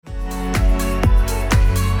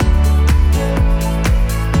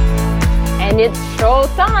It's show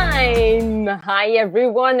time! Hi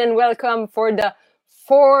everyone and welcome for the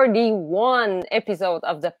 41 episode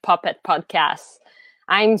of the Puppet Podcast.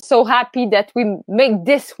 I'm so happy that we make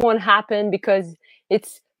this one happen because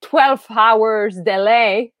it's 12 hours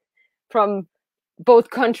delay from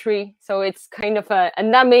both country. So it's kind of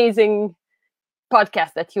an amazing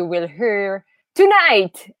podcast that you will hear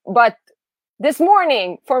tonight, but this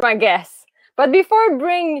morning for my guests. But before I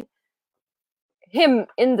bring him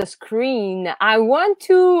in the screen, I want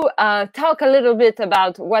to talk a little bit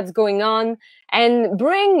about what's going on and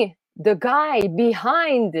bring the guy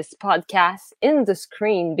behind this podcast in the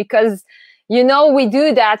screen, because we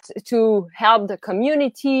do that to help the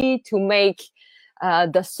community, to make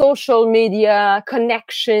the social media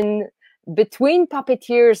connection between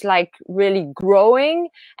puppeteers like really growing.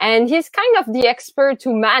 And he's kind of the expert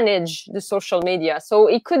to manage the social media, so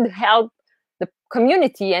he could help the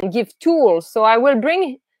community and give tools. So I will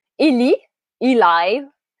bring Eli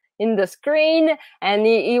in the screen, and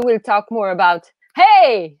he will talk more about,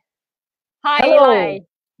 hi Hello. Eli,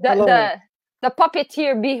 the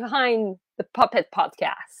puppeteer behind the Puppet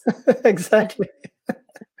Podcast. Exactly.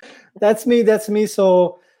 That's me.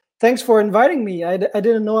 So thanks for inviting me. I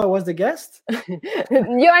didn't know I was the guest.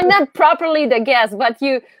 You are not properly the guest, but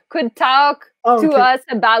you could talk to us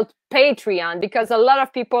about Patreon, because a lot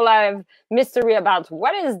of people have mystery about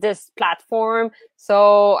what is this platform.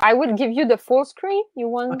 So I would give you the full screen. You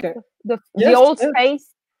want the old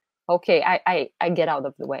space? Okay, I get out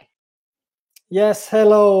of the way. Yes,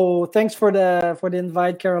 hello. Thanks for the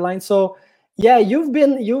invite, Caroline. So yeah, you've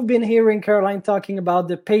been hearing Caroline talking about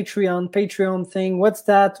the Patreon thing. What's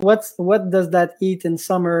that? What does that eat in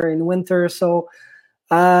summer, in winter? So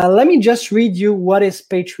let me just read you what is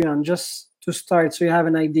Patreon, just to start, so you have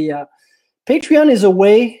an idea. Patreon is a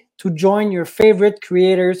way to join your favorite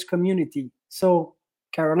creators community, so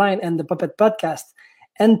Caroline and the Puppet Podcast,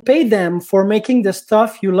 and pay them for making the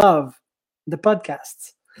stuff you love, the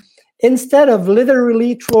podcasts. Instead of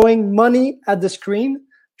literally throwing money at the screen,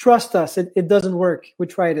 trust us, it doesn't work. We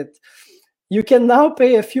tried it. You can now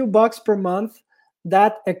pay a few bucks per month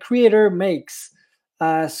that a creator makes.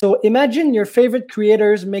 So imagine your favorite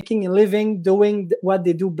creators making a living doing what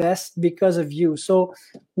they do best because of you. So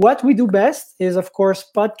what we do best is, of course,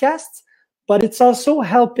 podcasts, but it's also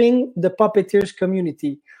helping the puppeteers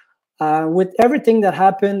community. With everything that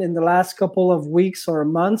happened in the last couple of weeks or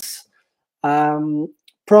months,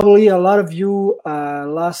 probably a lot of you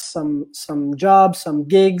lost some jobs, some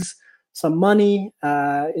gigs, some money.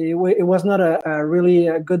 It was not a really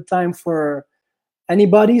a good time for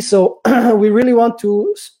anybody. So we really want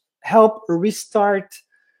to help restart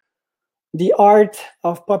the art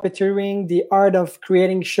of puppeteering, the art of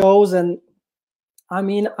creating shows. And I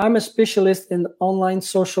mean, I'm a specialist in online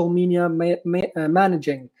social media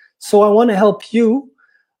managing. So I want to help you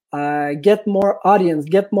get more audience,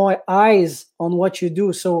 get more eyes on what you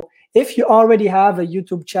do. So if you already have a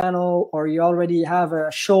YouTube channel or you already have a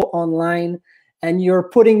show online and you're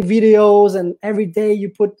putting videos, and every day you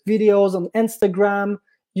put videos on Instagram,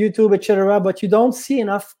 YouTube, etc., but you don't see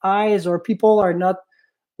enough eyes or people are not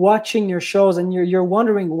watching your shows, and you're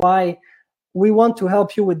wondering why, we want to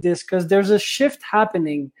help you with this, because there's a shift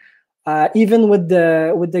happening. Even with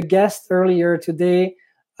the guest earlier today,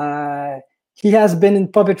 he has been in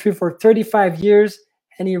puppetry for 35 years,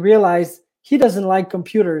 and he realized he doesn't like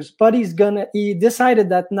computers, but he decided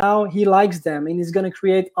that now he likes them, and he's gonna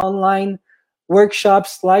create online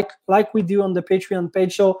workshops like we do on the Patreon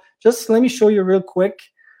page. So just let me show you real quick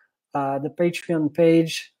the Patreon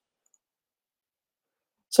page.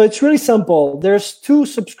 So it's really simple. There's two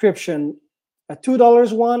subscription, a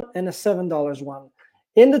 $2 one and a $7 one.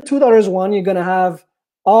 In the $2 one, you're gonna have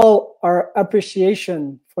all our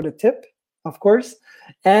appreciation for the tip, of course,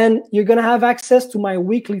 and you're gonna have access to my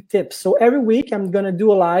weekly tips. So every week I'm gonna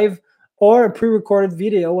do a live or a pre-recorded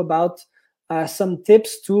video about some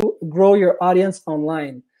tips to grow your audience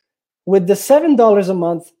online. With the $7 a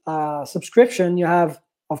month subscription, you have,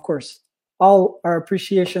 of course, all our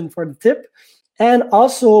appreciation for the tip, and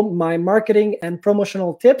also my marketing and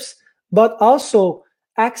promotional tips, but also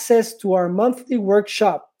access to our monthly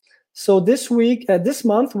workshop. So this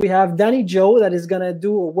month, we have Danny Joe that is gonna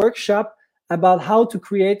do a workshop about how to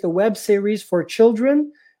create a web series for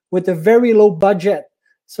children with a very low budget.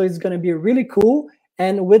 So it's gonna be really cool.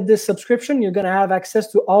 And with this subscription, you're gonna have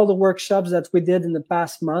access to all the workshops that we did in the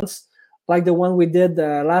past months, like the one we did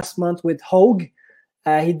last month with Hogue.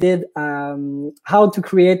 He did how to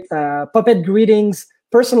create puppet greetings,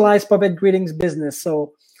 personalized puppet greetings business.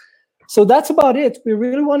 So that's about it. We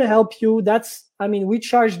really want to help you. We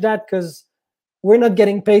charge that because we're not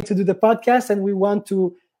getting paid to do the podcast, and we want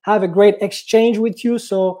to have a great exchange with you.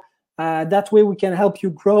 So that way we can help you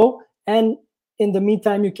grow. And in the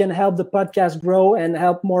meantime, you can help the podcast grow and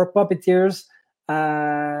help more puppeteers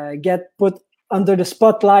get put under the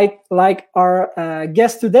spotlight like our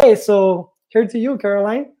guest today. So here to you,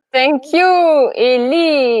 Caroline. Thank you,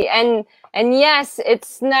 Eli. And yes,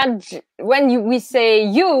 it's not when we say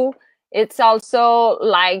you, it's also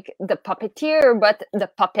like the puppeteer, but the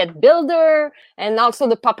puppet builder and also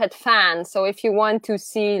the puppet fan. So if you want to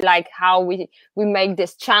see like how we make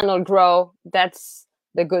this channel grow, that's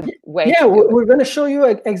the good way. Yeah, to do it. we're going to show you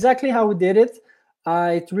exactly how we did it.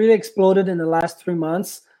 It really exploded in the last 3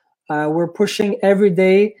 months. We're pushing every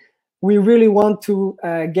day. We really want to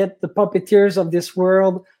get the puppeteers of this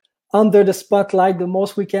world under the spotlight the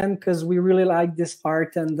most we can, because we really like this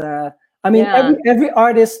art. And I mean, every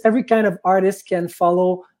artist, every kind of artist can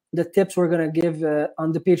follow the tips we're going to give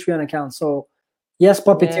on the Patreon account. So yes,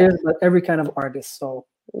 puppeteers, but every kind of artist. So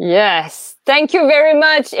yes, thank you very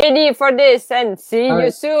much, Eddie, for this, and see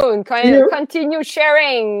you soon. Continue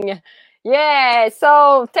sharing. Yeah,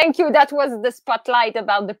 so thank you. That was the spotlight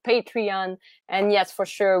about the Patreon. And yes, for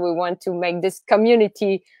sure, we want to make this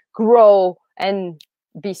community grow and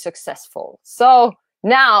be successful. So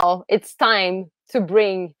now it's time to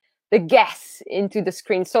bring the guests into the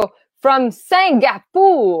screen. So from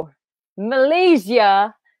Singapore,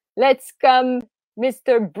 Malaysia, let's come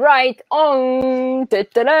Mr. Bright Ong.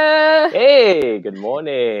 Hey, good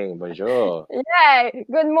morning. Bonjour. Yeah,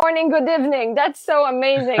 good morning, good evening. That's so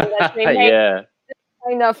amazing that they make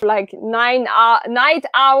kind of like night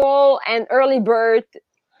owl and early bird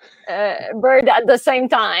at the same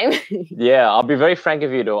time. Yeah, I'll be very frank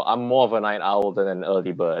with you though. I'm more of a night owl than an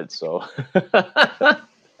early bird, so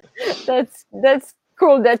that's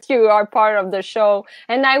cool that you are part of the show.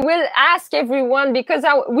 And I will ask everyone, because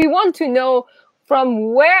we want to know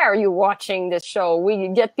from where you're watching this show. We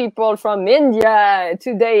get people from India,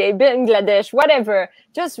 today, Bangladesh, whatever.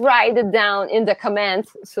 Just write it down in the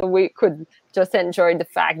comments so we could just enjoy the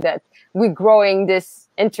fact that we're growing this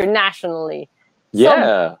internationally.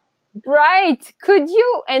 Yeah. So, Bright, could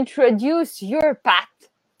you introduce your path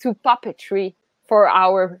to puppetry for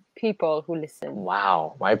our people who listen?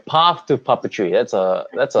 Wow, my path to puppetry. That's a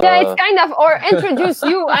yeah. It's kind of, or introduce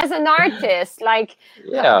you as an artist, like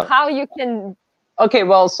how you can. Okay,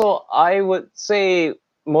 well, so I would say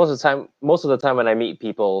most of the time when I meet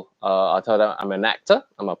people, I tell them I'm an actor,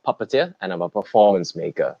 I'm a puppeteer, and I'm a performance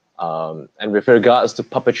maker. And with regards to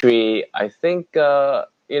puppetry, I think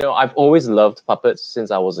I've always loved puppets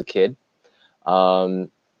since I was a kid.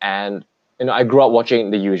 And I grew up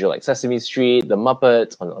watching the usual, like Sesame Street, The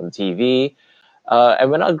Muppets on TV.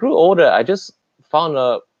 And when I grew older, I just found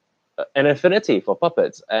an affinity for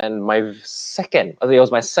puppets. And I think it was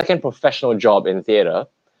my second professional job in theater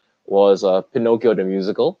was Pinocchio the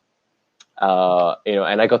Musical.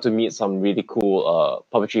 And I got to meet some really cool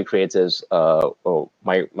puppetry creators.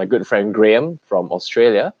 My good friend Graham from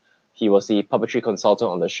Australia, he was the puppetry consultant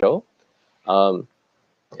on the show. And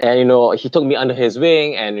he took me under his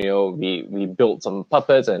wing, and we built some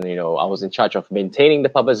puppets, and I was in charge of maintaining the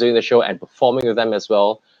puppets during the show and performing with them as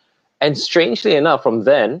well. And strangely enough, from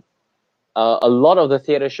then, a lot of the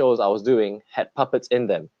theater shows I was doing had puppets in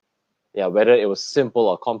them. Yeah, whether it was simple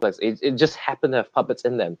or complex, it just happened to have puppets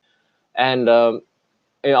in them. And I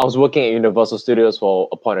was working at Universal Studios for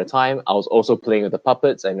a point of time. I was also playing with the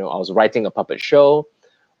puppets. I was writing a puppet show.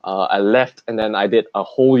 I left, and then I did a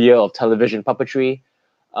whole year of television puppetry.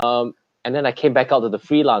 And then I came back out to the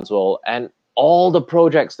freelance world, and all the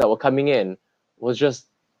projects that were coming in was just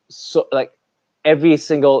so like every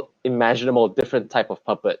single imaginable different type of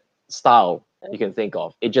puppet style you can think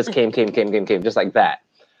of. It just came just like that.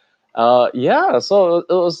 So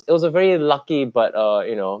it was a very lucky, but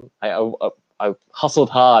I hustled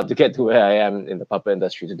hard to get to where I am in the puppet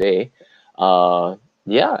industry today. And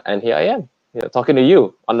here I am. Talking to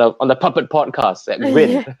you on the Puppet Podcast at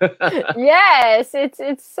Win. Yes,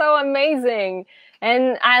 it's so amazing,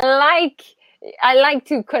 and I like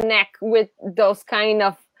to connect with those kind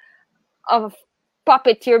of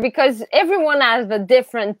puppeteer, because everyone has a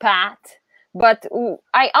different path. But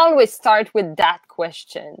I always start with that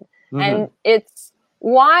question, and it's,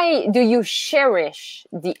 why do you cherish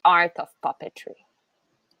the art of puppetry?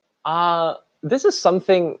 This is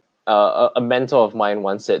something a mentor of mine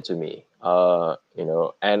once said to me. And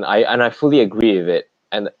I fully agree with it.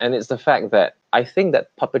 And it's the fact that I think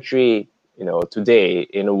that puppetry, today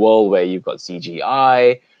in a world where you've got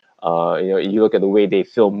CGI, you look at the way they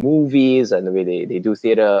film movies and the way they do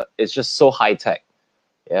theater, it's just so high tech.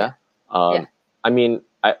 Yeah. I mean,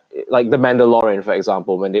 like the Mandalorian, for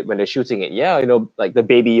example, when they're shooting it, yeah, like the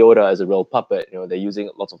Baby Yoda is a real puppet. They're using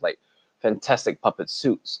lots of like fantastic puppet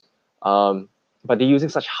suits. But they're using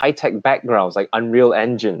such high-tech backgrounds like Unreal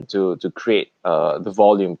Engine to create the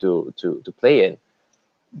volume to play in.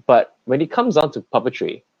 But when it comes down to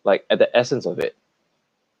puppetry, like at the essence of it,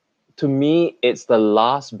 to me, it's the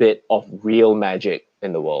last bit of real magic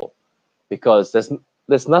in the world, because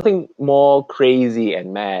there's nothing more crazy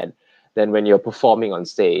and mad than when you're performing on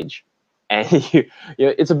stage, and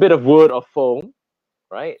it's a bit of wood or foam,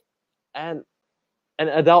 right? And an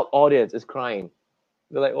adult audience is crying.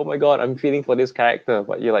 They're like, "Oh my god, I'm feeling for this character,"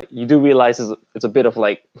 but you do realize it's a bit of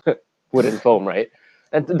like wood and foam, right?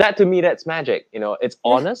 And that, to me, that's magic. It's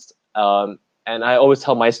honest. And I always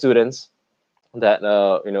tell my students that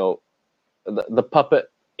the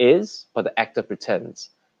puppet is, but the actor pretends,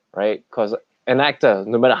 right? Because an actor,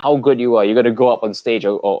 no matter how good you are, you're gonna go up on stage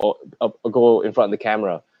or go in front of the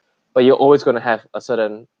camera, but you're always gonna have a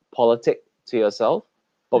certain politic to yourself.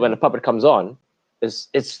 But when the puppet comes on,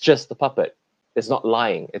 it's just the puppet. It's not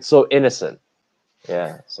lying. It's so innocent.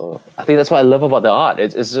 Yeah. So I think that's what I love about the art.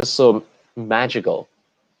 It's just so magical.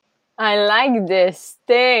 I like this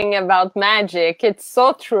thing about magic. It's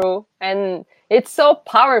so true, and it's so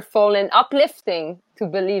powerful and uplifting to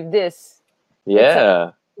believe this.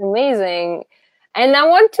 Yeah. It's amazing. And I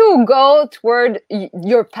want to go toward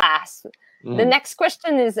your past. The next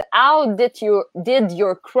question is, how did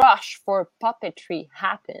your crush for puppetry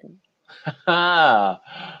happen?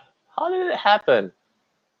 How did it happen?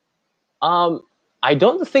 I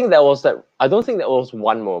don't think that was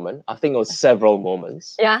one moment. I think it was several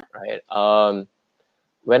moments. Yeah. Right.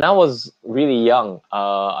 When I was really young,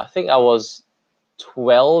 I think I was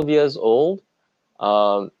 12 years old.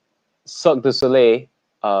 Cirque du Soleil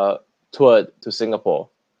toured to Singapore,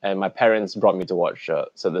 and my parents brought me to watch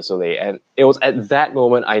Cirque du Soleil. And it was at that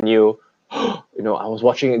moment I knew, I was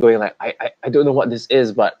watching it going like, I don't know what this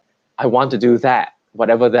is, but I want to do that,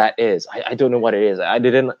 whatever that is. I don't know what it is. I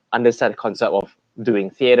didn't understand the concept of doing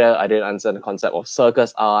theater. I didn't understand the concept of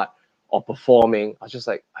circus art or performing. I was just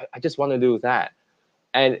like, I just want to do that.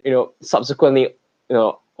 And subsequently,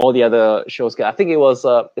 all the other shows. I think it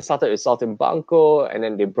started with Saltimbanco, and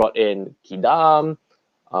then they brought in Kidam,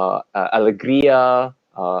 Alegria,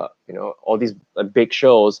 all these big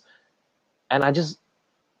shows. And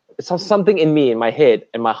something in me, in my head,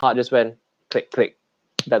 and my heart just went click, click.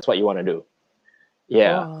 That's what you want to do.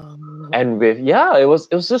 Yeah. Wow. And it was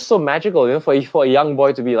just so magical, for a young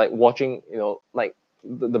boy to be like watching, like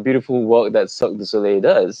the beautiful work that Cirque du Soleil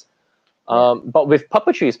does. But with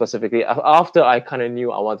puppetry specifically, after I kind of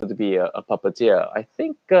knew I wanted to be a puppeteer, I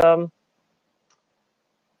think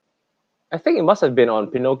it must have been on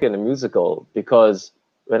Pinocchio the Musical, because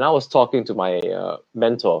when I was talking to my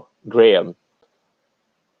mentor, Graham,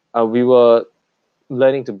 we were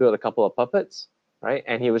learning to build a couple of puppets, right?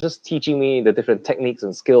 And he was just teaching me the different techniques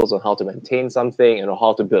and skills on how to maintain something and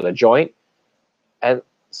how to build a joint. And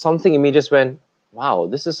something in me just went, wow,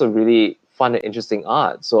 this is a really fun and interesting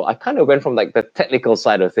art. So I kind of went from like the technical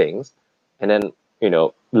side of things, and then,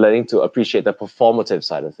 learning to appreciate the performative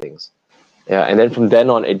side of things. Yeah. And then from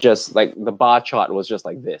then on, it just like the bar chart was just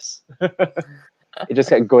like this. It just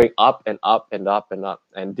kept going up and up and up and up,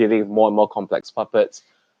 and dealing with more and more complex puppets.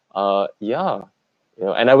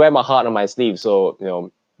 And I wear my heart on my sleeve.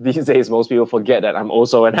 So, these days, most people forget that I'm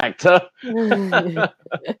also an actor. Yeah,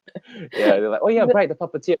 they're like, oh yeah, right, the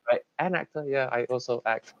puppeteer, right? An actor, yeah, I also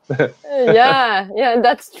act. yeah,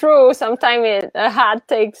 that's true. Sometimes a hat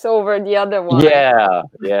takes over the other one. Yeah.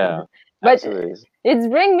 But absolutely. it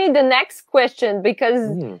brings me the next question,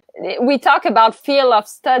 because we talk about field of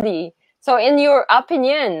study. So in your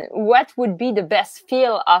opinion, what would be the best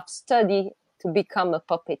field of study to become a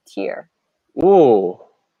puppeteer? Ooh,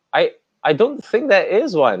 I don't think there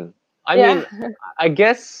is one. I mean, I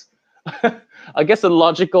guess the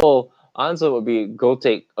logical answer would be go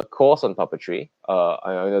take a course on puppetry.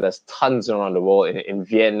 I know there's tons around the world, in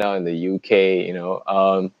Vienna, in the UK,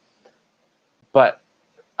 but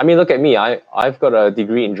I mean, look at me. I've got a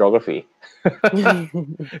degree in geography.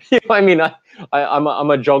 I mean,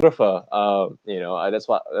 I'm a geographer. That's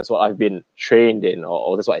what I've been trained in,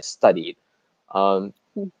 or that's what I studied. And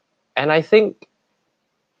I think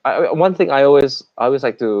one thing I always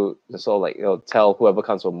like to sort of like tell whoever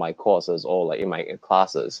comes from my courses or like in my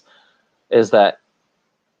classes is that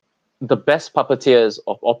the best puppeteers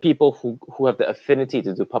or people who have the affinity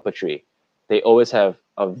to do puppetry, they always have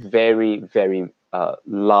a very, very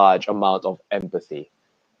large amount of empathy.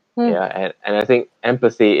 Yeah, and I think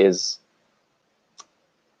empathy is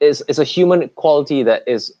a human quality that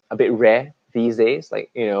is a bit rare these days. Like,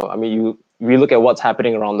 I mean, we look at what's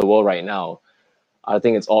happening around the world right now, I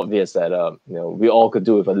think it's obvious that we all could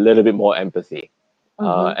do with a little bit more empathy.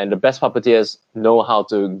 And the best puppeteers know how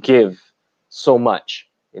to give so much,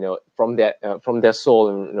 from their soul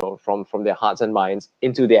and from their hearts and minds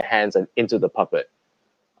into their hands and into the puppet.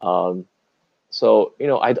 So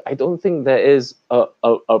I don't think there is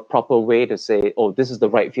a proper way to say, oh, this is the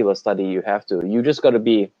right field of study. You have to. You just got to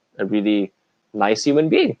be a really nice human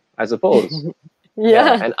being, I suppose.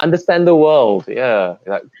 And understand the world. Yeah,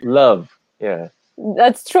 like love. Yeah.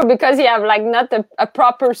 That's true, because you have like not a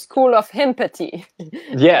proper school of empathy.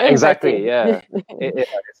 Yeah, exactly. Yeah,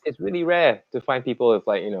 it's really rare to find people with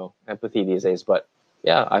like empathy these days. But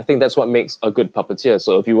yeah, I think that's what makes a good puppeteer.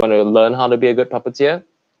 So if you want to learn how to be a good puppeteer,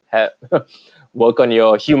 work on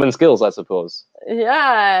your human skills, I suppose.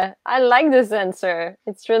 Yeah, I like this answer.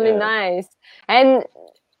 It's really nice. And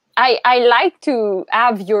I like to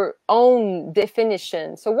have your own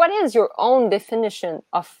definition. So what is your own definition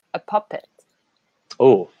of a puppet?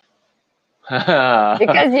 Oh.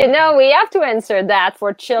 Because we have to answer that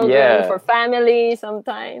for children, for family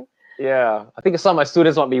sometimes. Yeah, I think some of my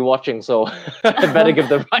students might be watching, so I better give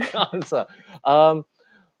the right answer.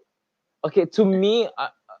 Okay, to me,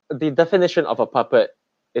 the definition of a puppet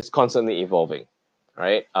is constantly evolving,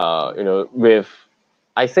 right?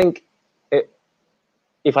 I think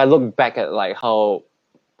if I look back at like how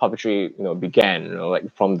puppetry began,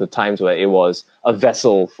 like from the times where it was a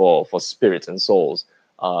vessel for spirits and souls,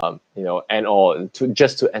 and or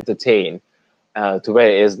to entertain, to where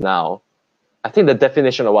it is now. I think the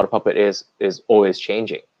definition of what a puppet is always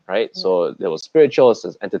changing, right? So there was spiritual,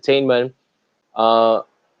 there's entertainment, but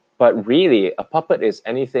really a puppet is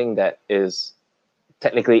anything that is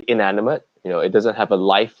technically inanimate. It doesn't have a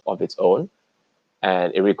life of its own,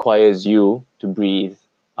 and it requires you to breathe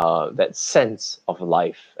that sense of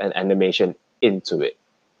life and animation into it.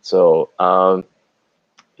 So,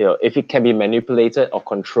 if it can be manipulated or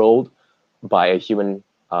controlled by a human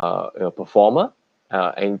performer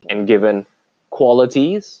and given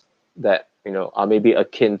qualities that are maybe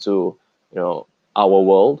akin to our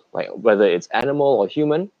world, like whether it's animal or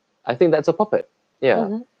human, I think that's a puppet.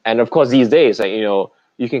 Yeah. And of course these days, like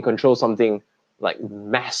you can control something like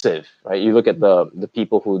massive, right? You look at the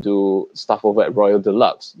people who do stuff over at Royal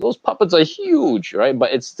Deluxe. Those puppets are huge, right?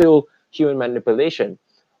 But it's still human manipulation.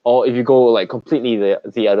 Or if you go like completely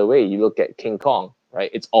the other way, you look at King Kong, right?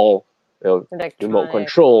 It's all remote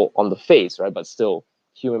control on the face, right? But still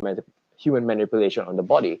human manipulation on the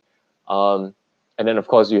body. And then of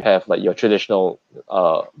course you have like your traditional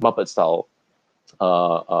Muppet style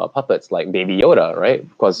puppets like Baby Yoda, right?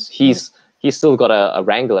 Because he's still got a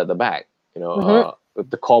wrangle at the back. With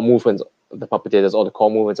the core movements, the puppeteer does all the core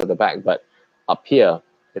movements at the back, but up here,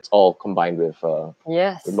 it's all combined with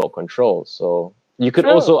remote control. So you could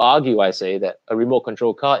also argue, I say, that a remote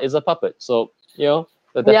control car is a puppet. So, the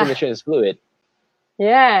definition is fluid.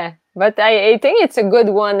 Yeah, but I think it's a good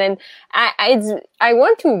one. And I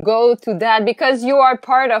want to go to that because you are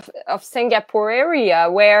part of Singapore area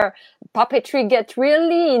where puppetry gets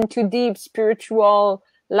really into deep spiritual,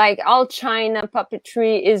 like all China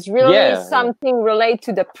puppetry is really something related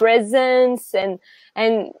to the presence. And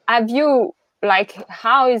have you, like,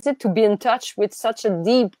 how is it to be in touch with such a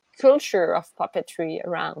deep culture of puppetry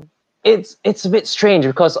around? It's a bit strange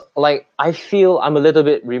because like I feel I'm a little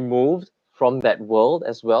bit removed from that world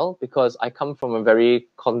as well because I come from a very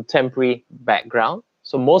contemporary background.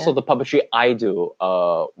 So most of the puppetry I do,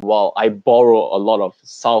 while I borrow a lot of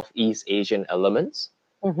Southeast Asian elements,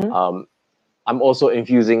 I'm also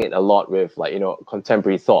infusing it a lot with like,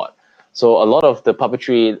 contemporary thought. So a lot of the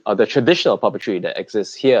puppetry, the traditional puppetry that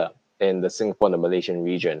exists here in the Singapore and the Malaysian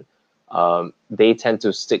region, they tend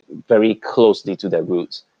to stick very closely to their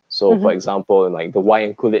roots. So for example, in like the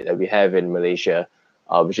wayang kulit that we have in Malaysia,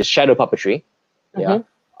 which is shadow puppetry,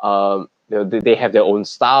 they have their own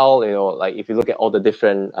style. Like if you look at all the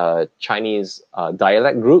different Chinese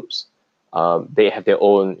dialect groups, they have their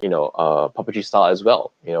own, puppetry style as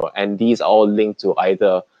well. And these are all linked to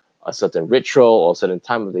either a certain ritual or a certain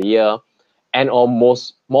time of the year, and or more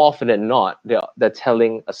often than not, they're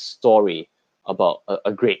telling a story about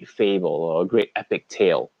a great fable or a great epic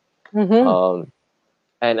tale.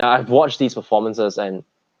 And I've watched these performances, and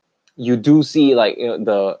you do see like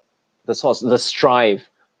the strive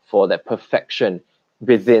for that perfection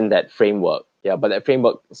within that framework. Yeah, but that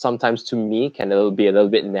framework sometimes to me can be a little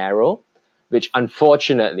bit narrow, which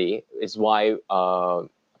unfortunately is why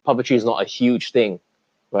puppetry is not a huge thing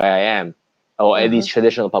where I am, or at least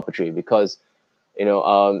traditional puppetry, because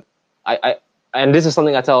I and this is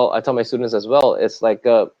something I tell my students as well. It's like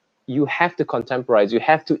you have to contemporize, you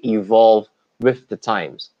have to evolve with the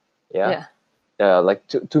times. Yeah. Like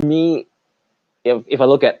to me, if I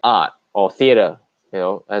look at art or theater,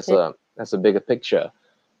 as a bigger picture,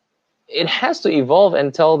 it has to evolve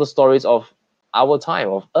and tell the stories of our time,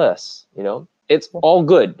 of us. It's all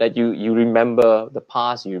good that you remember the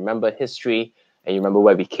past, you remember history, and you remember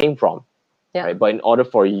where we came from. Yeah. Right? But in order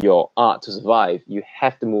for your art to survive, you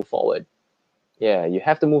have to move forward. Yeah, you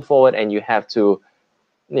have to move forward, and you have to,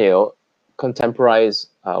 contemporize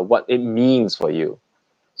what it means for you.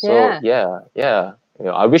 So yeah.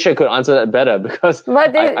 I wish I could answer that better because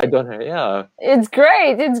But I don't. Yeah. It's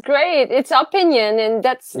great. It's opinion, and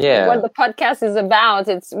that's what the podcast is about.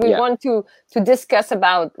 We want to discuss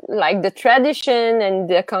about like the tradition and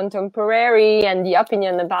the contemporary and the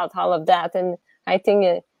opinion about all of that. And I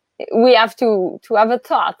think we have to have a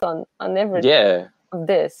thought on everything of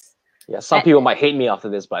this. Yeah, some people might hate me after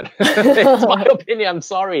this, but it's my opinion. I'm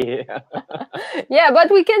sorry. Yeah, but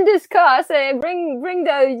we can discuss. Bring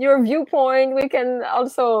your viewpoint. We can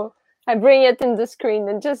also bring it in the screen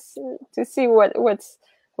and just to see what's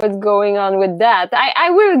going on with that. I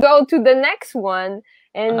will go to the next one,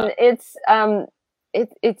 and it's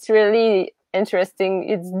really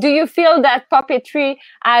interesting. Do you feel that puppetry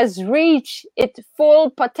has reached its full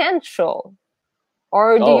potential,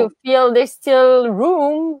 or do you feel there's still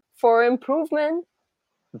room for improvement?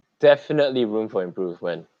 Definitely room for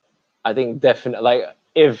improvement. I think definitely, like,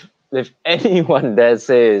 if anyone that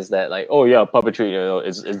says that, like, oh yeah, puppetry,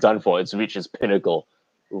 is done for, it's reached its pinnacle,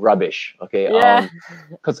 rubbish. Okay.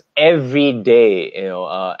 Because every day,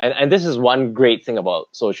 and this is one great thing about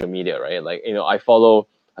social media, right? Like, I follow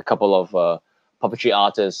a couple of puppetry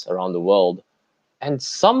artists around the world, and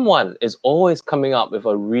someone is always coming up with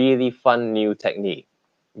a really fun new technique,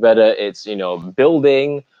 whether it's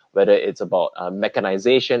building, whether it's about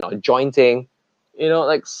mechanization or jointing.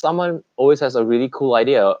 Like, someone always has a really cool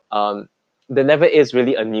idea. There never is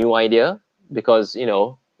really a new idea because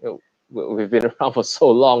we've been around for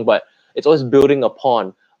so long, but it's always building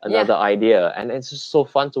upon another idea, and it's just so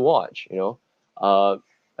fun to watch.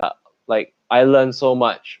 Like, I learned so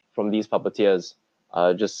much from these puppeteers,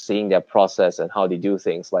 just seeing their process and how they do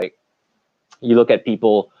things. Like, you look at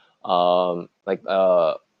people like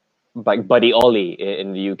Buddy Ollie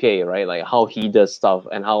in the UK, right? Like, how he does stuff,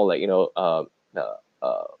 and how, like,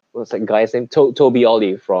 what's that guy's name? Toby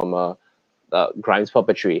Ollie from Grimes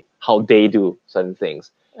Puppetry, how they do certain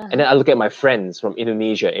things. And then I look at my friends from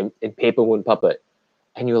Indonesia in Paper Moon Puppet,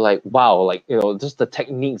 and you're like, wow, like, just the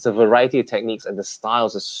techniques, the variety of techniques and the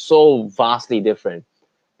styles is so vastly different.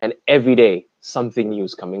 And every day something new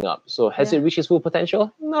is coming up. So has it reached its full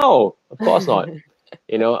potential? No, of course not.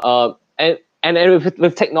 And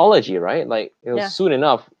with technology, right? Like, soon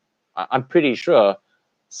enough, I'm pretty sure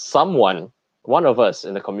one of us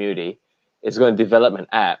in the community is going to develop an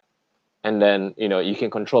app, and then you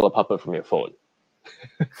can control a puppet from your phone.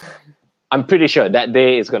 I'm pretty sure that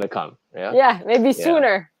day is going to come. Yeah, maybe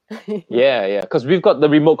sooner. Yeah, because we've got the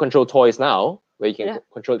remote control toys now where you can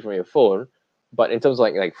control it from your phone. But in terms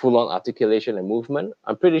of like full on articulation and movement,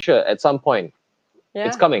 I'm pretty sure at some point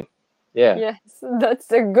it's coming. Yeah. Yes, that's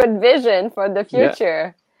a good vision for the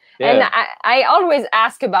future. And I always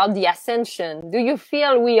ask about the ascension. Do you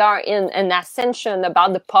feel we are in an ascension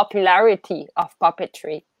about the popularity of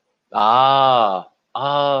puppetry? I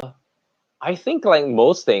think, like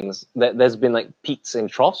most things, there's been like peaks and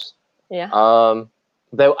troughs. Yeah.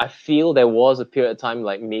 I feel there was a period of time,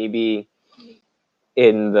 like maybe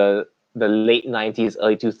in the late 90s,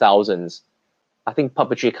 early 2000s, I think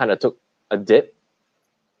puppetry kind of took a dip.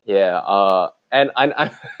 Yeah. And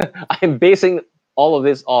I'm basing all of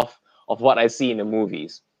this off of what I see in the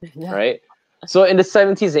movies, right? So in the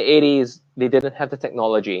 70s and 80s, they didn't have the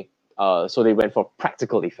technology, so they went for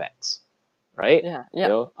practical effects, right?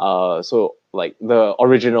 So like the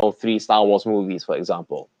original 3 Star Wars movies, for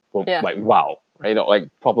example, like, wow, right? Like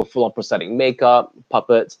proper full-on prosthetic makeup,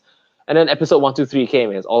 puppets. And then episode 1, 2, 3 came,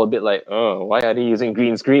 and it's all a bit like, oh, why are they using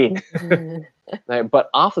green screen? But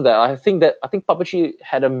after that, I think puppetry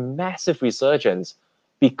had a massive resurgence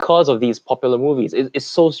because of these popular movies. It's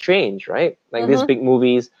so strange, right? Like, these big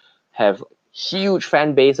movies have huge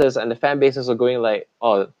fan bases, and the fan bases are going like,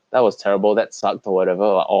 oh, that was terrible, that sucked, or whatever,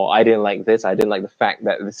 or I didn't like this, I didn't like the fact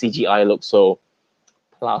that the CGI looked so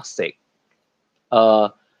plastic.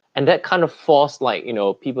 And that kind of forced, like,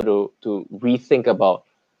 people to rethink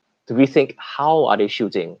how are they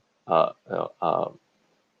shooting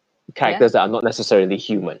characters that are not necessarily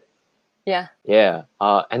human.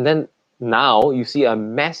 And then now you see a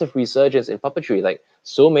massive resurgence in puppetry. Like,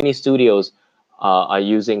 so many studios are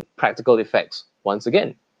using practical effects once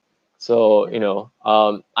again. So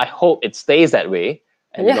I hope it stays that way,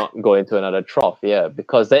 and not go into another trough. Yeah,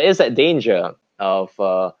 because there is that danger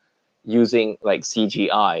of using like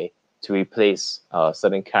CGI to replace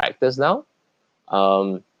certain characters now.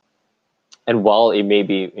 And while it may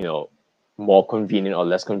be, more convenient or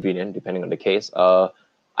less convenient, depending on the case,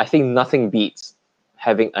 I think nothing beats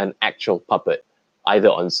having an actual puppet, either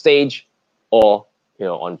on stage or,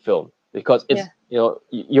 on film. Because it's, you're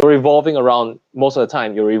revolving around, most of the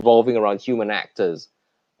time, you're revolving around human actors.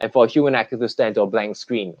 And for a human actor to stand to a blank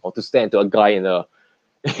screen or to stand to a guy in a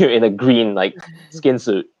in a green like skin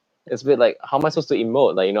suit, it's a bit like, how am I supposed to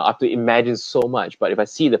emote? Like, I have to imagine so much. But if I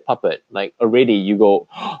see the puppet, like already you go,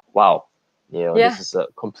 oh, wow, this is a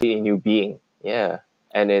completely new being. Yeah.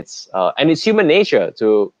 And it's human nature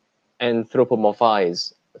to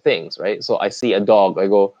anthropomorphize things, right? So I see a dog, I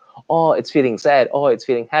go, oh, it's feeling sad. Oh, it's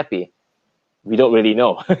feeling happy. We don't really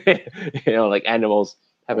know, like animals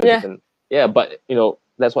have a different, but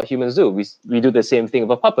that's what humans do. We do the same thing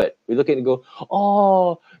with a puppet. We look at it and go,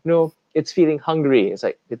 oh, it's feeling hungry. It's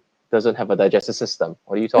like, it doesn't have a digestive system.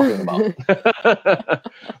 What are you talking about?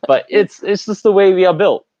 But it's just the way we are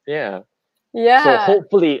built. Yeah. Yeah. So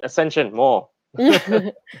hopefully Ascension more.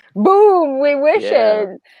 Boom, we wish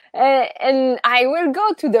it. And I will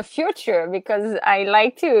go to the future because I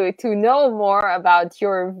like to know more about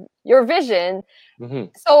your vision. Mm-hmm.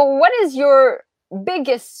 So what is your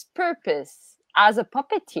biggest purpose as a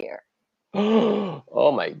puppeteer?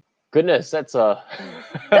 Oh my goodness, that's a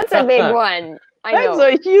big one. That's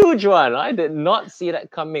a huge one. I did not see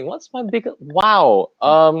that coming. What's my biggest? Wow.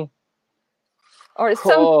 Or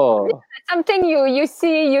something you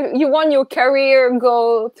see you want your career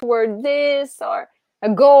go toward this, or a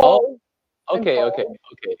goal. Okay.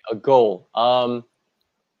 A goal. I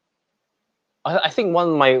think one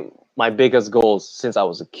of my biggest goals since I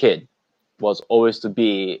was a kid was always to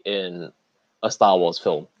be in a Star Wars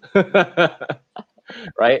film.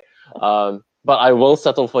 Right? But I will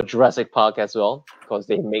settle for Jurassic Park as well, because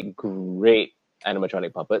they make great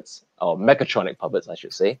animatronic puppets, or mechatronic puppets, I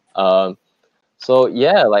should say. So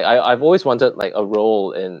yeah, like I've always wanted like a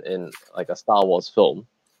role in like a Star Wars film,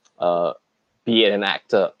 be it an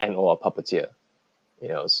actor and or a puppeteer.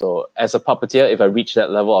 So as a puppeteer, if I reach that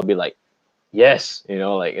level, I'll be like, yes,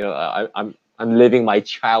 I'm living my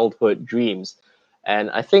childhood dreams, and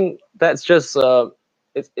I think that's just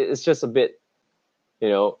it's just a bit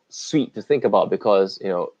sweet to think about, because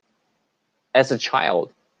as a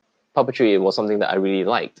child, puppetry was something that I really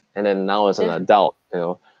liked, and then now as an adult,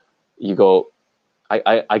 you go,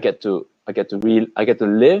 I get to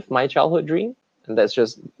live my childhood dream, and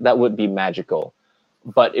that would be magical.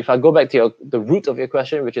 But if I go back to the root of your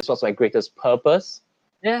question, which is what's my greatest purpose,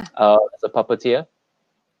 as a puppeteer,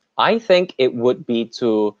 I think it would be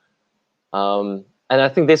to, and I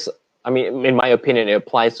think this, in my opinion, it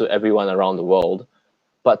applies to everyone around the world,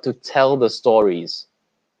 but to tell the stories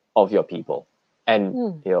of your people,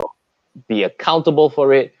 and be accountable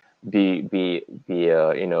for it,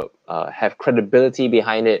 have credibility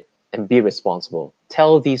behind it, and be responsible.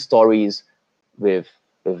 Tell these stories with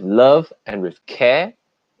love and with care,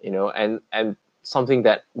 and something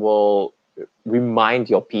that will remind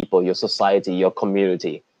your people, your society, your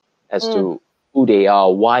community as to who they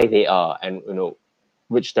are, why they are, and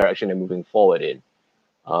which direction they're moving forward in.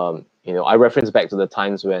 I reference back to the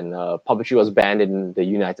times when puppetry was banned in the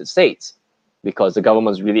United States, because the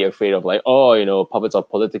government's really afraid of like, puppets are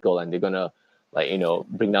political and they're gonna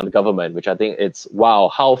bring down the government, which I think it's, wow,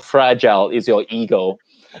 how fragile is your ego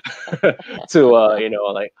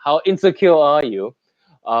to how insecure are you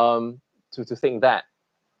to think that.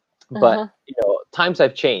 But times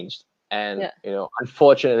have changed, and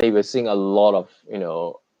unfortunately we're seeing a lot of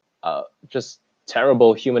just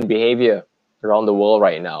terrible human behavior around the world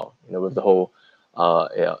right now, with the whole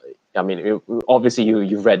obviously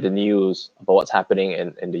you've read the news about what's happening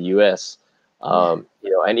in the US,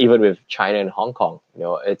 and even with China and Hong Kong.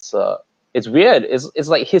 It's weird. It's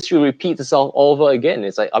like history repeats itself all over again.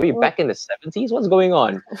 It's like, are we back in the 70s? What's going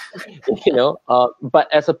on? But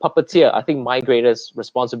as a puppeteer, I think my greatest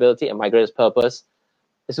responsibility and my greatest purpose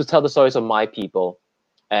is to tell the stories of my people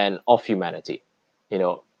and of humanity.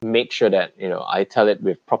 Make sure that I tell it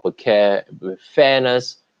with proper care, with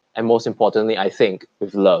fairness, and most importantly, I think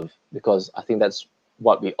with love, because I think that's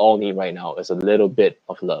what we all need right now, is a little bit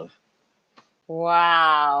of love.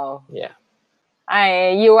 Wow. Yeah.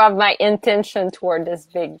 You have my intention toward this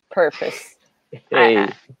big purpose. Hey.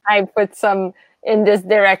 I put some in this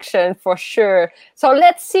direction for sure. So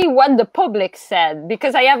let's see what the public said,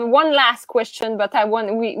 because I have one last question, but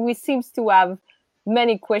we seems to have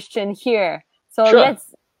many questions here. So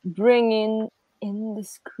let's bring in the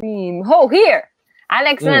screen. Oh, here.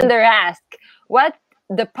 Alexander asked, what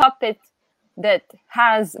the puppet that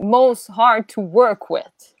has most hard to work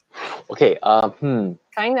with? Okay.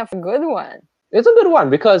 Kind of a good one. It's a good one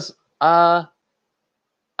because I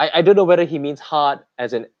don't know whether he means hard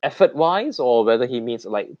as in effort wise or whether he means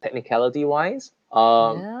like technicality wise.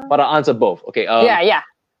 But I'll answer both. Okay. Yeah.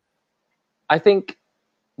 I think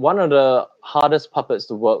one of the hardest puppets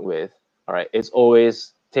to work with, all right, is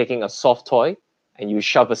always taking a soft toy and you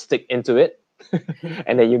shove a stick into it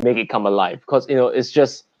and then you make it come alive. Because it's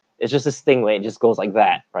just this thing where it just goes like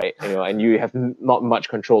that, right? And you have not much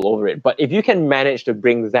control over it. But if you can manage to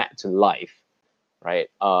bring that to life, right?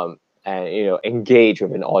 And engage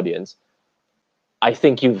with an audience, I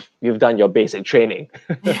think you've done your basic training.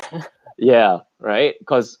 Yeah, right?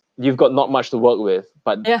 Because you've got not much to work with,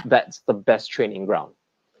 but that's the best training ground.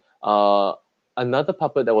 Another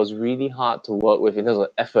puppet that was really hard to work with in terms of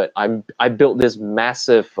effort, I built this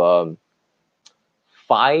massive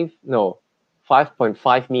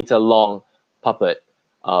 5.5 meter long puppet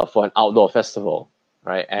for an outdoor festival,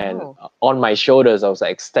 right? And on my shoulders, I was an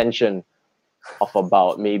extension of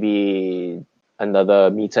about maybe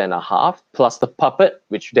another 1.5 meters, plus the puppet,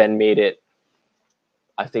 which then made it,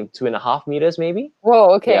 I think, 2.5 meters maybe.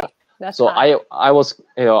 Whoa, okay. Yeah. That's so high. I was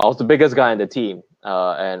the biggest guy in the team,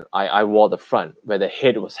 and I wore the front where the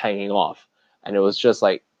head was hanging off, and it was just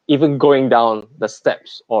like even going down the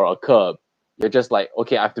steps or a curb, you're just like,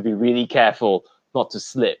 okay, I have to be really careful not to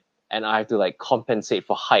slip, and I have to like compensate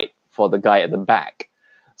for height for the guy at the back.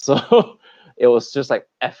 So it was just like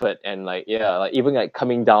effort and like even like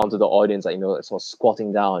coming down to the audience, like sort of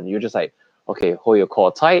squatting down. You're just like, okay, hold your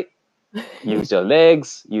core tight. Use your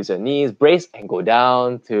legs, use your knees, brace, and go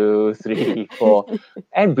down. 2, 3, 4,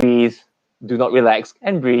 and breathe. Do not relax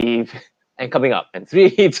and breathe. And coming up. And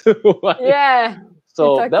 3, 2, 1. Yeah.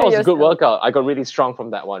 So that was a good workout. I got really strong from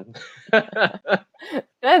that one. That's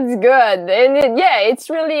good. And it's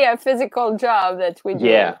really a physical job that we do.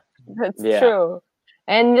 Yeah. That's true.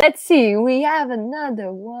 And let's see, we have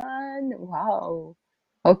another one. Wow.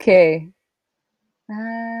 Okay.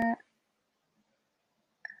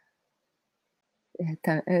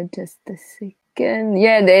 Just a second.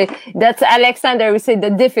 Yeah, that's Alexander who said the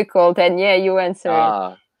difficult, and you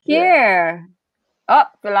answered. Here.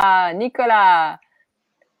 Hopla, Nicolas.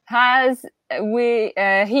 Has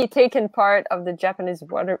he taken part of the Japanese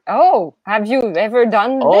water? Oh, have you ever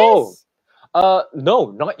done this?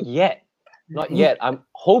 No, not yet. Not yet. I'm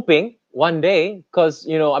hoping one day, because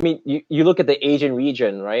you look at the Asian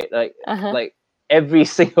region, right? Like like every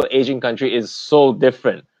single Asian country is so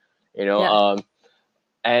different,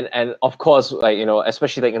 and of course, like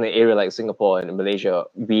especially like in an area like Singapore and Malaysia,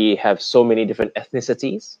 we have so many different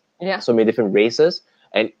ethnicities, so many different races,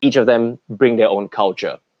 and each of them bring their own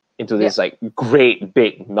culture into this like great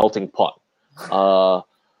big melting pot.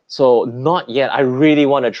 So not yet. I really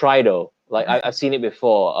want to try though. Like I've seen it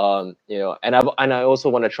before, and I also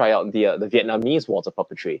want to try out the Vietnamese water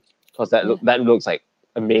puppetry, because that looks like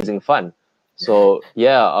amazing fun. So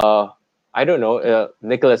I don't know,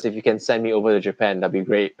 Nicholas, if you can send me over to Japan, that'd be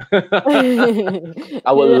great.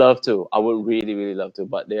 I would love to. I would really, really love to.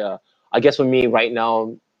 But I guess for me right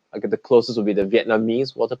now, like the closest would be the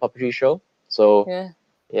Vietnamese water puppetry show. So I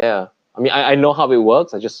mean, I know how it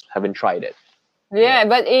works. I just haven't tried it. Yeah,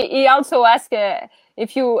 but he also asked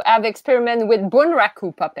if you have experimented with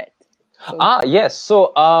bunraku puppet. Yes.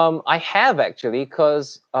 So I have actually,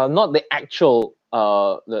 because not the actual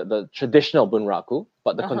the traditional bunraku,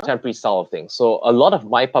 but the contemporary style of things. So a lot of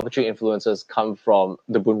my puppetry influences come from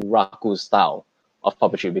the bunraku style of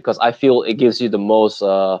puppetry, because I feel it gives you the most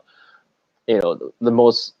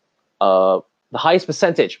the highest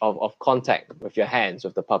percentage of contact with your hands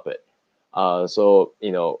with the puppet. So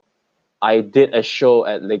I did a show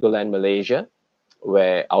at Legoland Malaysia,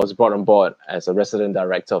 where I was brought on board as a resident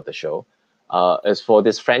director of the show. It's for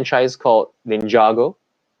this franchise called Ninjago.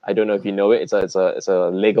 I don't know if you know it. It's a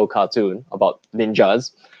Lego cartoon about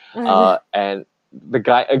ninjas. And the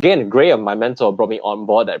guy, again, Graham, my mentor, brought me on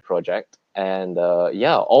board that project. And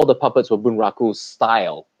all the puppets were bunraku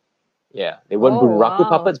style. Yeah, they weren't bunraku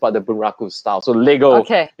puppets, but the bunraku style. So Lego,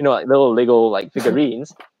 like little Lego like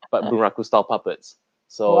figurines, but bunraku style puppets.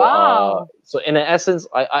 So so in essence,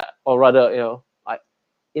 I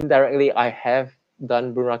indirectly I have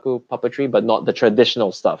done bunraku puppetry, but not the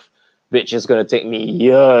traditional stuff, which is going to take me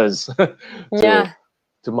years to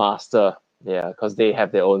master. Yeah, because they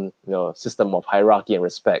have their own system of hierarchy and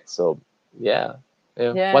respect. So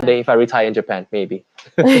one day if I retire in Japan, maybe.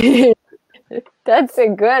 That's a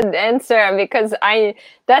good answer, because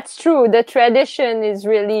that's true. The tradition is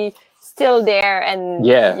really still there, and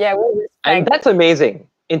and that's amazing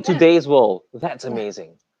in today's world. That's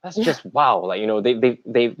amazing. That's just wow. Like, you know,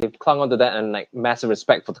 they've clung onto that, and like massive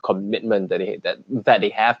respect for the commitment that they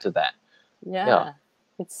have to that. Yeah.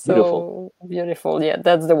 It's Beautiful. so beautiful. Yeah,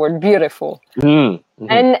 that's the word, beautiful. Mm-hmm.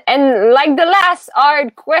 And like the last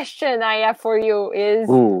hard question I have for you is,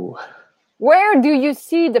 Ooh. where do you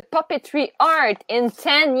see the puppetry art in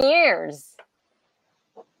 10 years?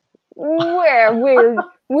 Where will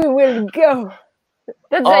we will go?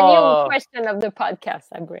 That's a new question of the podcast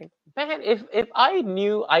I bring. Man, if I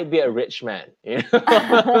knew, I'd be a rich man. You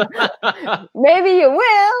know? Maybe you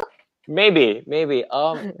will. Maybe.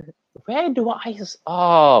 Where do I?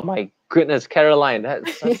 Oh my goodness, Caroline,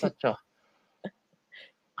 that's such a.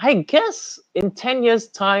 I guess in 10 years'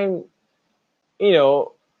 time, you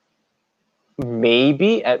know,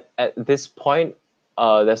 maybe at this point,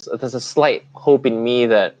 there's a slight hope in me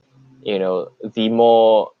that, you know,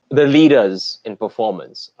 the leaders in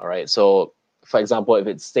performance. All right, so for example, if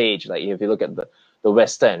it's stage, like if you look at the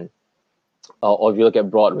West End, or if you look at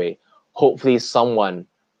Broadway, hopefully someone,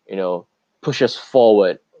 you know, pushes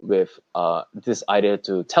forward with this idea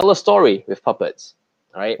to tell a story with puppets.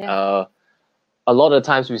 All right. Yeah. A lot of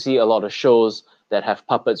times we see a lot of shows that have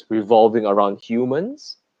puppets revolving around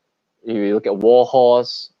humans. You look at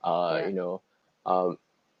Warhorse, you know,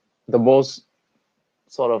 the most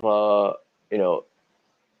sort of you know,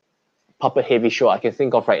 puppet heavy show I can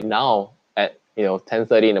think of right now at, you know,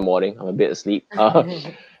 10:30 in the morning, I'm a bit asleep,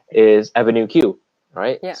 is Avenue Q,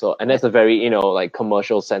 right? Yeah. So, and that's a very, you know, like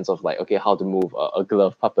commercial sense of like, okay, how to move a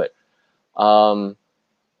glove puppet.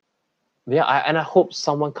 Yeah, I hope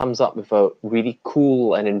someone comes up with a really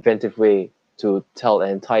cool and inventive way to tell an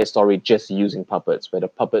entire story just using puppets, where the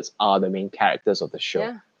puppets are the main characters of the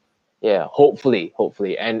show. Yeah, hopefully.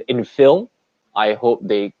 And in film, I hope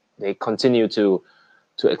they continue to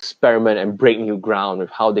experiment and break new ground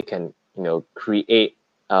with how they can, you know, create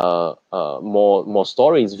more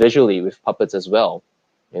stories visually with puppets as well.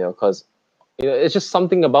 You know, because, you know, it's just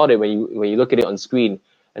something about it when you look at it on screen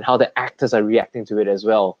and how the actors are reacting to it as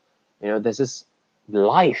well. You know, there's this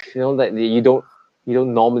life, you know, that you don't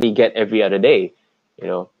normally get every other day. You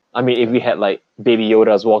know, I mean, if we had like Baby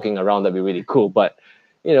Yodas walking around, that'd be really cool. But,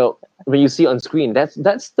 you know, when you see on screen, that's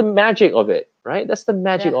the magic of it, right? That's the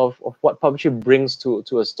magic of what puppetry brings to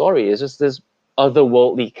a story. It's just this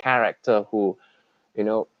otherworldly character who, you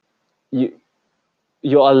know,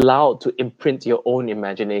 you're allowed to imprint your own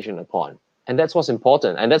imagination upon, and that's what's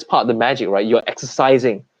important, and that's part of the magic, right? You're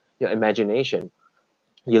exercising your imagination.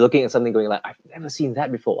 You're looking at something going like, I've never seen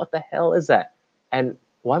that before. What the hell is that? And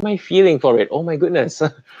why am I feeling for it? Oh my goodness.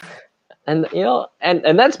 And, you know,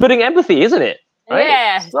 and that's building empathy, isn't it? Right?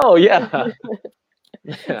 Yeah. So, yeah.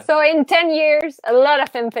 So in 10 years, a lot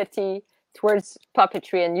of empathy towards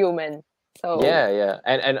puppetry and human. So Yeah.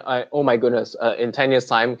 And I, oh my goodness, in 10 years'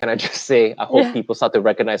 time, can I just say, I hope people start to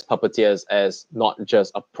recognize puppeteers as not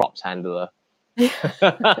just a props handler.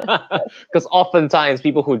 Because oftentimes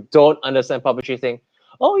people who don't understand puppetry think,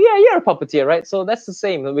 oh yeah, you're a puppeteer, right? So that's the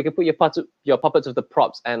same. We can put your puppets with the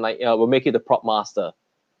props, and like, we'll make you the prop master.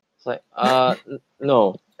 It's like,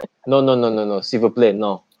 no, s'il vous plaît,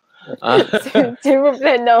 no. S'il vous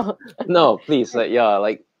plaît, no. No, please,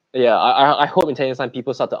 I hope in 10 years' time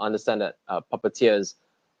people start to understand that puppeteers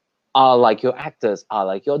are like your actors, are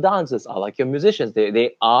like your dancers, are like your musicians.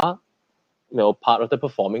 They are, you know, part of the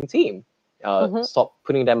performing team. Stop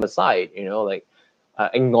putting them aside. You know, like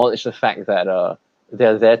acknowledge the fact that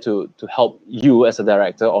they're there to help you as a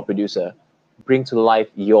director or producer bring to life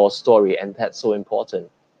your story, and that's so important.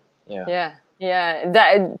 Yeah.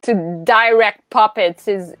 That to direct puppets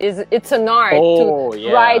is it's an art.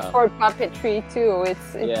 Write for puppetry too.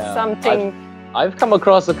 It's something. I've come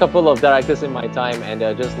across a couple of directors in my time, and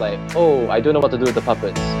they're just like, oh, I don't know what to do with the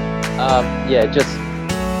puppets. Just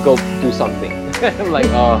go do something. Like,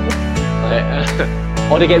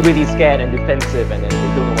 or they get really scared and defensive, and then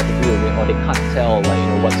they don't know what to do with it, or they can't tell, like, you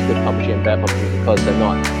know, what's good puppetry and bad puppetry because they're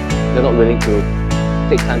not willing to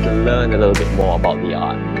take time to learn a little bit more about the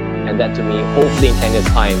art. And that, to me, hopefully in 10 years'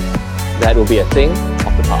 time, that will be a thing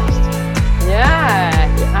of the past. Yeah.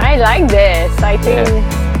 I like this. I think,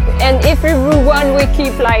 and if everyone we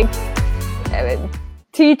keep like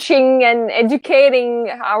teaching and educating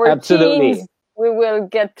our teams, we will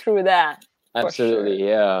get through that. Absolutely,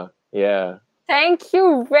 sure. Yeah. Thank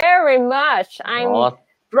you very much. I'm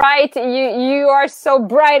bright. You are so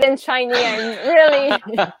bright and shiny. I'm really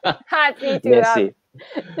happy to have.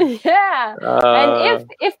 Yeah. And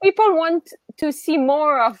if people want to see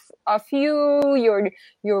more of you,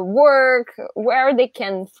 your work, where they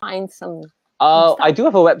can find some. I do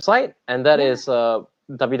have a website, and that is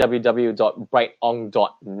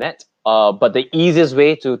www.brightong.net. But the easiest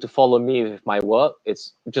way to follow me with my work,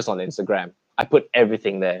 it's just on Instagram. I put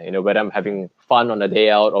everything there, you know, whether I'm having fun on a day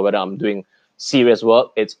out or whether I'm doing serious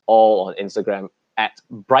work, it's all on Instagram at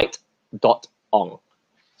bright.ong.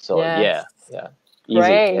 So Yes. yeah. Easy.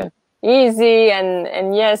 Great. Yeah. Easy,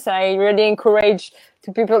 and yes, I really encourage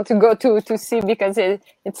to people to go to see, because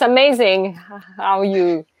it's amazing how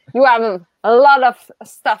you have a lot of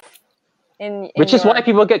stuff in Which is your... why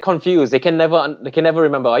people get confused. They can never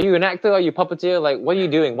remember. Are you an actor? Are you a puppeteer? Like, what are you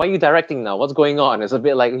doing? Why are you directing now? What's going on? It's a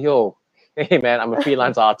bit like, yo, hey man, I'm a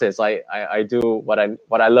freelance artist. I do what I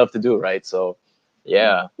love to do, right? So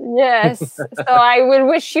yeah. Yes. So I will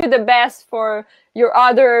wish you the best for your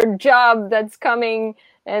other job that's coming,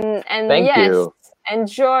 and Thank yes, you.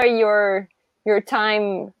 enjoy your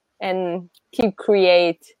time and keep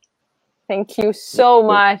create. Thank you so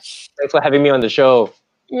much. Thanks for having me on the show.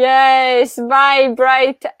 Yes, bye,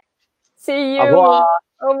 Bright. See you. Au revoir.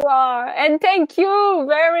 Au revoir. And thank you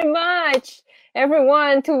very much,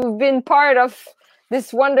 everyone, to have been part of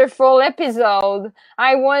this wonderful episode.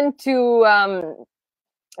 I want to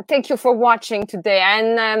thank you for watching today.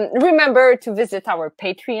 And remember to visit our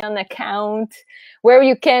Patreon account, where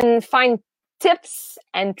you can find tips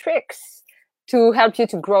and tricks to help you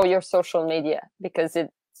to grow your social media, because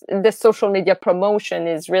the social media promotion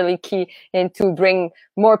is really key and to bring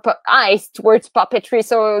more eyes towards puppetry.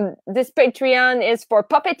 So this Patreon is for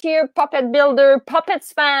puppeteer, puppet builder,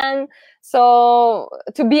 puppets fan. So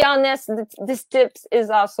to be honest, this tips is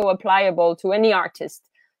also applicable to any artist.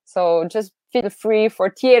 So just feel free for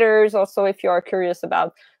theaters also, if you are curious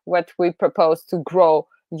about what we propose to grow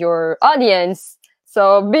your audience.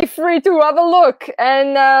 So be free to have a look.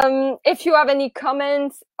 And if you have any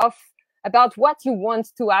comments about what you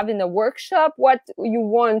want to have in a workshop, what you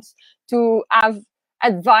want to have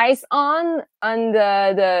advice on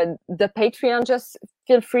the Patreon, just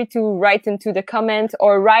feel free to write into the comment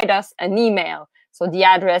or write us an email. So the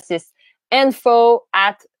address is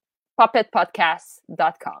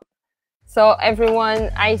info@puppetpodcast.com. So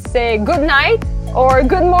everyone, I say good night or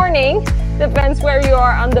good morning, depends where you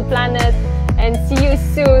are on the planet, and see you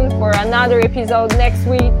soon for another episode next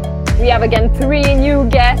week. We have again 3 new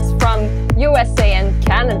guests from USA and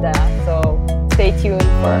Canada. So stay tuned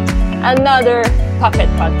for another Puppet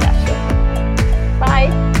Podcast show.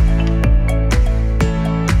 Bye.